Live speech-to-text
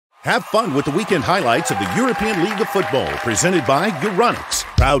Have fun with the weekend highlights of the European League of Football, presented by Euronics,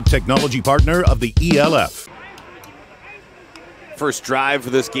 proud technology partner of the ELF. First drive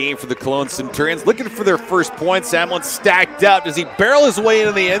for this game for the Cologne Centurions, looking for their first points. Ameln stacked up. Does he barrel his way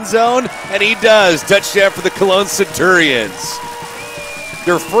into the end zone? And he does. Touchdown for the Cologne Centurions.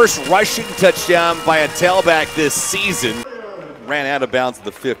 Their first rushing touchdown by a tailback this season. Ran out of bounds at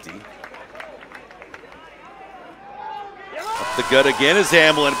the 50. Up the gut again is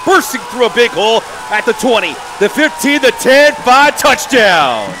Ameln, bursting through a big hole at the 20, the 15, the 10, 5,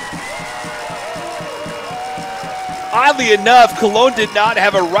 touchdown. Oddly enough, Cologne did not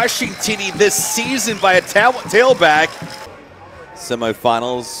have a rushing TD this season by a tailback.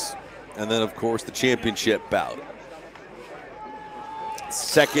 Semifinals, and then of course the championship bout.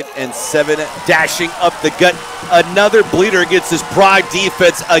 2nd and 7, dashing up the gut. Another bleeder against his Prague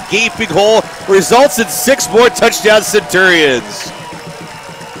defense. A gaping hole results in 6 more touchdowns, Centurions.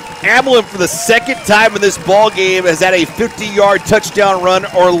 Ameln, for the second time in this ball game, has had a 50-yard touchdown run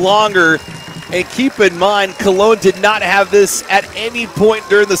or longer. And keep in mind, Cologne did not have this at any point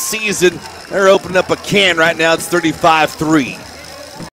during the season. They're opening up a can right now. It's 35-3.